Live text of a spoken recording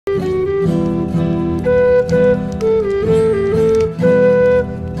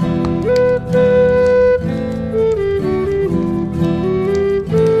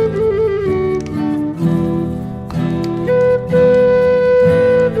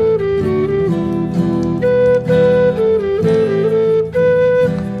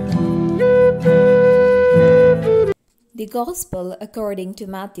Gospel according to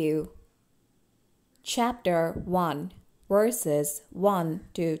Matthew, chapter 1, verses 1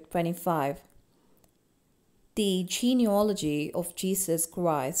 to 25. The genealogy of Jesus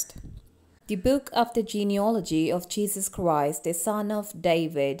Christ. The book of the genealogy of Jesus Christ, the son of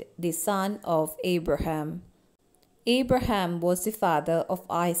David, the son of Abraham. Abraham was the father of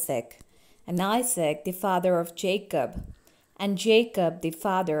Isaac, and Isaac the father of Jacob, and Jacob the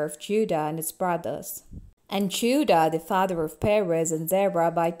father of Judah and his brothers, and Judah the father of Perez and Zerah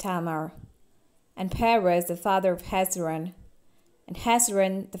by Tamar, and Perez the father of Hezron, and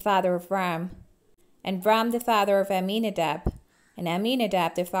Hezron the father of Ram, and Ram the father of Amminadab, and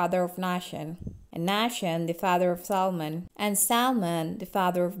Amminadab the father of Nahshon, and Nahshon the father of Salmon, and Salmon the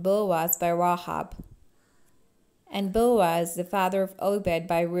father of Boaz by Rahab, and Boaz the father of Obed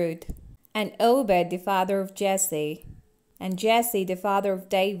by Ruth, and Obed the father of Jesse, and Jesse the father of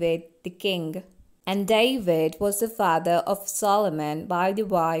David the king. And David was the father of Solomon by the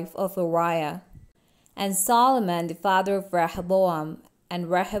wife of Uriah, and Solomon the father of Rehoboam, and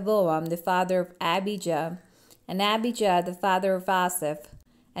Rehoboam the father of Abijah, and Abijah the father of Asaph,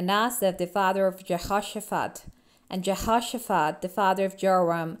 and Asaph the father of Jehoshaphat, and Jehoshaphat the father of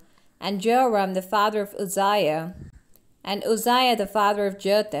Joram, and Joram the father of Uzziah, and Uzziah the father of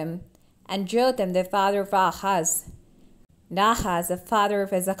Jotham, and Jotham the father of Ahaz, and Ahaz the father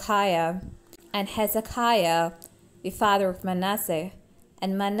of Hezekiah, and Hezekiah the father of Manasseh,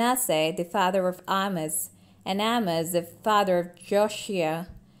 and Manasseh the father of Amos, and Amos the father of Josiah,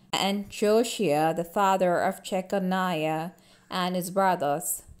 and Josiah the father of Jeconiah and his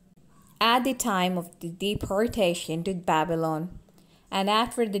brothers, at the time of the deportation to Babylon. And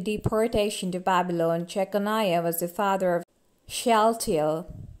after the deportation to Babylon, Jeconiah was the father of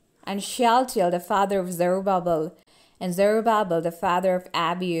Shealtiel, and Shealtiel the father of Zerubbabel, and Zerubbabel the father of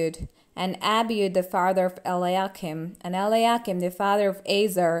Abiud, and Abiud the father of Eliakim, and Eliakim the father of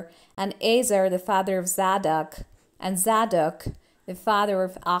Azar, and Azar the father of Zadok, and Zadok the father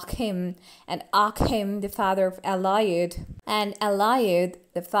of Achim, and Achim the father of Eliud, and Eliud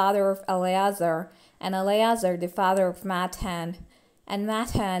the father of Eleazar, and Eleazar the father of Matthan, and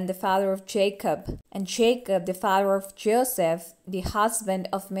Matthan the father of Jacob, and Jacob the father of Joseph, the husband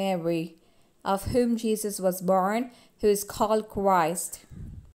of Mary, of whom Jesus was born, who is called Christ.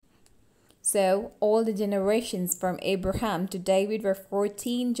 So all the generations from Abraham to David were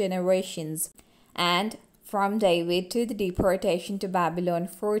 14 generations, and from David to the deportation to Babylon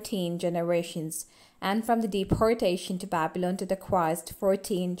 14 generations, and from the deportation to Babylon to the Christ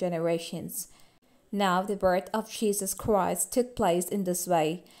 14 generations. Now the birth of Jesus Christ took place in this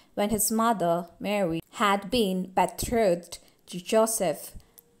way. When his mother, Mary, had been betrothed to Joseph,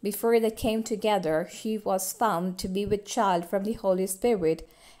 before they came together, she was found to be with child from the Holy Spirit.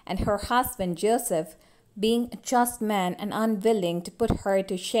 And her husband Joseph, being a just man and unwilling to put her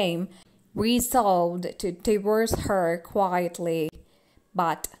to shame, resolved to divorce her quietly.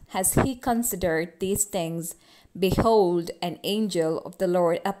 But as he considered these things, behold, an angel of the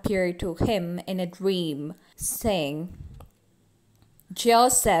Lord appeared to him in a dream, saying,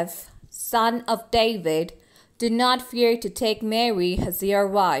 Joseph, son of David, do not fear to take Mary as your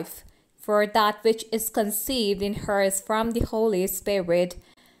wife, for that which is conceived in her is from the Holy Spirit.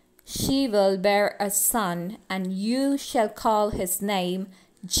 She will bear a son, and you shall call his name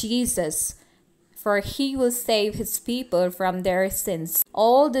Jesus, for he will save his people from their sins.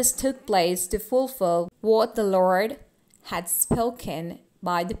 All this took place to fulfill what the Lord had spoken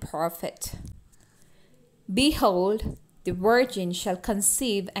by the prophet. Behold, the virgin shall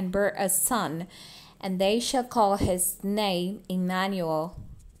conceive and bear a son, and they shall call his name Emmanuel,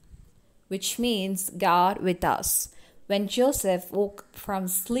 which means God with us. When Joseph woke from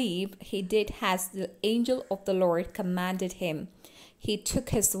sleep, he did as the angel of the Lord commanded him. He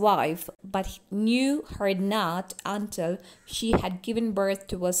took his wife, but he knew her not until she had given birth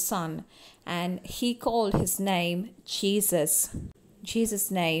to a son, and he called his name Jesus. In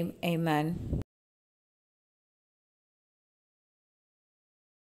Jesus' name, amen.